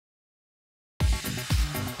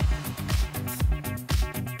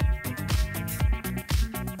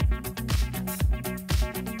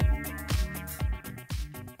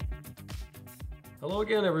Hello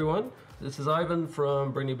again, everyone. This is Ivan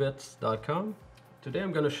from Brainy-Bits.com. Today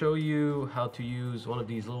I'm going to show you how to use one of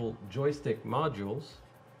these little joystick modules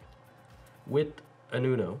with an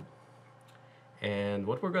UNO. And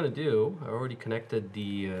what we're going to do, I already connected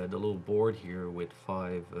the little board here with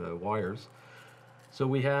 5 wires. So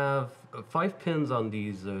we have 5 pins on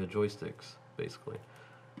these joysticks, basically.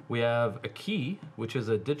 We have a key, which is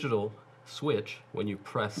a digital switch when you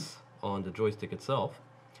press on the joystick itself.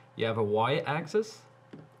 You have a y-axis,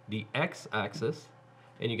 the x-axis,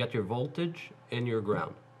 and you got your voltage and your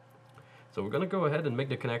ground. So we're going to go ahead and make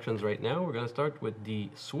the connections right now. We're going to start with the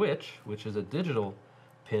switch, which is a digital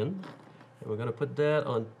pin, and we're going to put that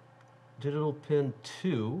on digital pin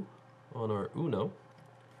 2 on our UNO,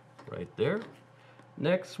 right there.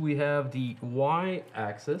 Next we have the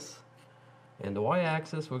y-axis, and the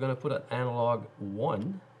y-axis we're going to put at analog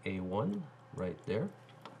 1, A1, right there.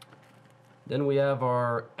 Then we have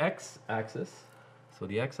our x-axis. So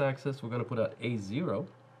the x-axis we're going to put at A0,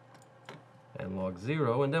 analog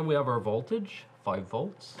 0, and then we have our voltage, 5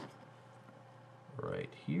 volts, right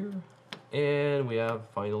here. And we have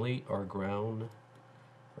finally our ground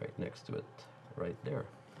right next to it, right there.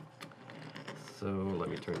 So let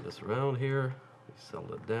me turn this around here. We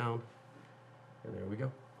settle it down, and there we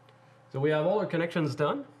go. So we have all our connections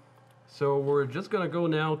done. So we're just going to go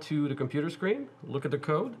now to the computer screen, look at the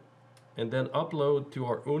code, and then upload to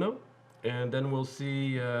our UNO, and then we'll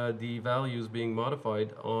see the values being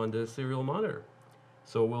modified on the serial monitor.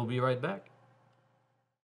 So we'll be right back.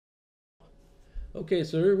 Okay,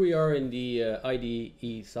 so here we are in the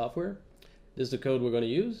IDE software. This is the code we're going to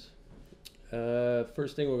use.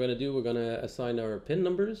 First thing we're going to do, we're going to assign our pin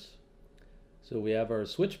numbers. So we have our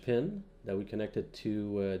switch pin that we connected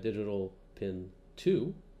to digital pin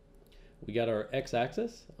 2. We got our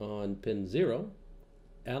x-axis on pin 0,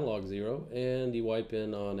 analog 0, and the Y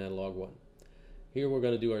pin on analog 1. Here we're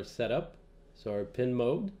going to do our setup. So our pin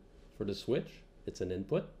mode for the switch, it's an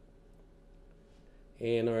input.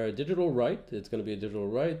 And our digital write, it's going to be a digital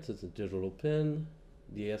write, it's a digital pin.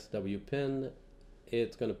 The SW pin,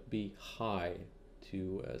 it's going to be high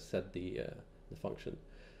to set the function.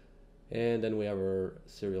 And then we have our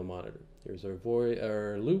serial monitor. Here's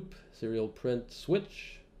our loop, serial print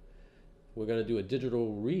switch. We're going to do a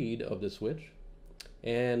digital read of the switch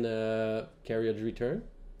and carriage return.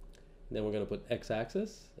 And then we're going to put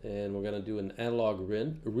x-axis, and we're going to do an analog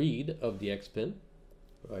read of the x pin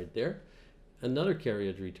right there. Another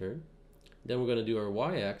carriage return. Then we're going to do our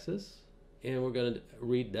y-axis, and we're going to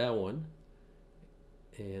read that one.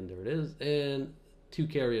 And there it is. And 2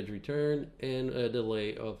 carriage return and a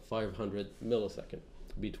delay of 500 milliseconds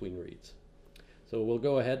between reads. So we'll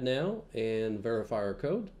go ahead now and verify our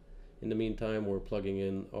code. In the meantime, we're plugging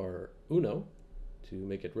in our UNO to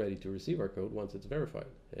make it ready to receive our code once it's verified.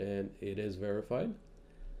 And it is verified.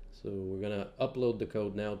 So we're going to upload the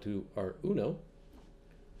code now to our UNO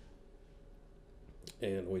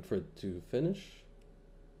and wait for it to finish.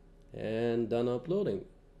 And done uploading.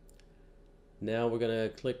 Now we're going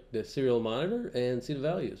to click the serial monitor and see the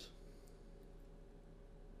values.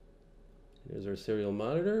 Here's our serial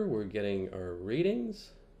monitor. We're getting our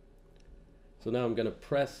readings. So now I'm going to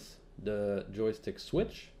press the joystick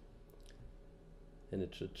switch, and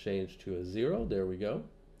it should change to a 0. There we go.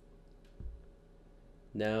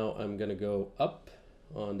 Now I'm going to go up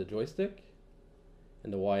on the joystick,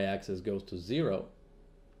 and the y-axis goes to 0.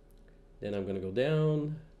 Then I'm going to go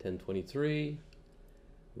down, 1023,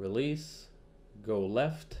 release, go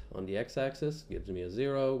left on the x-axis, gives me a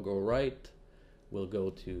 0, go right, we'll go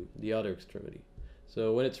to the other extremity.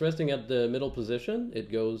 So when it's resting at the middle position,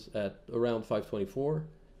 it goes at around 524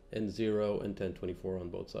 and 0 and 1024 on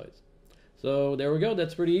both sides. So there we go.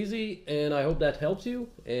 That's pretty easy, and I hope that helps you,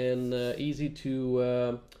 and easy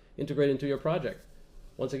to integrate into your project.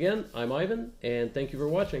 Once again, I'm Ivan, and thank you for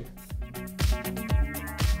watching.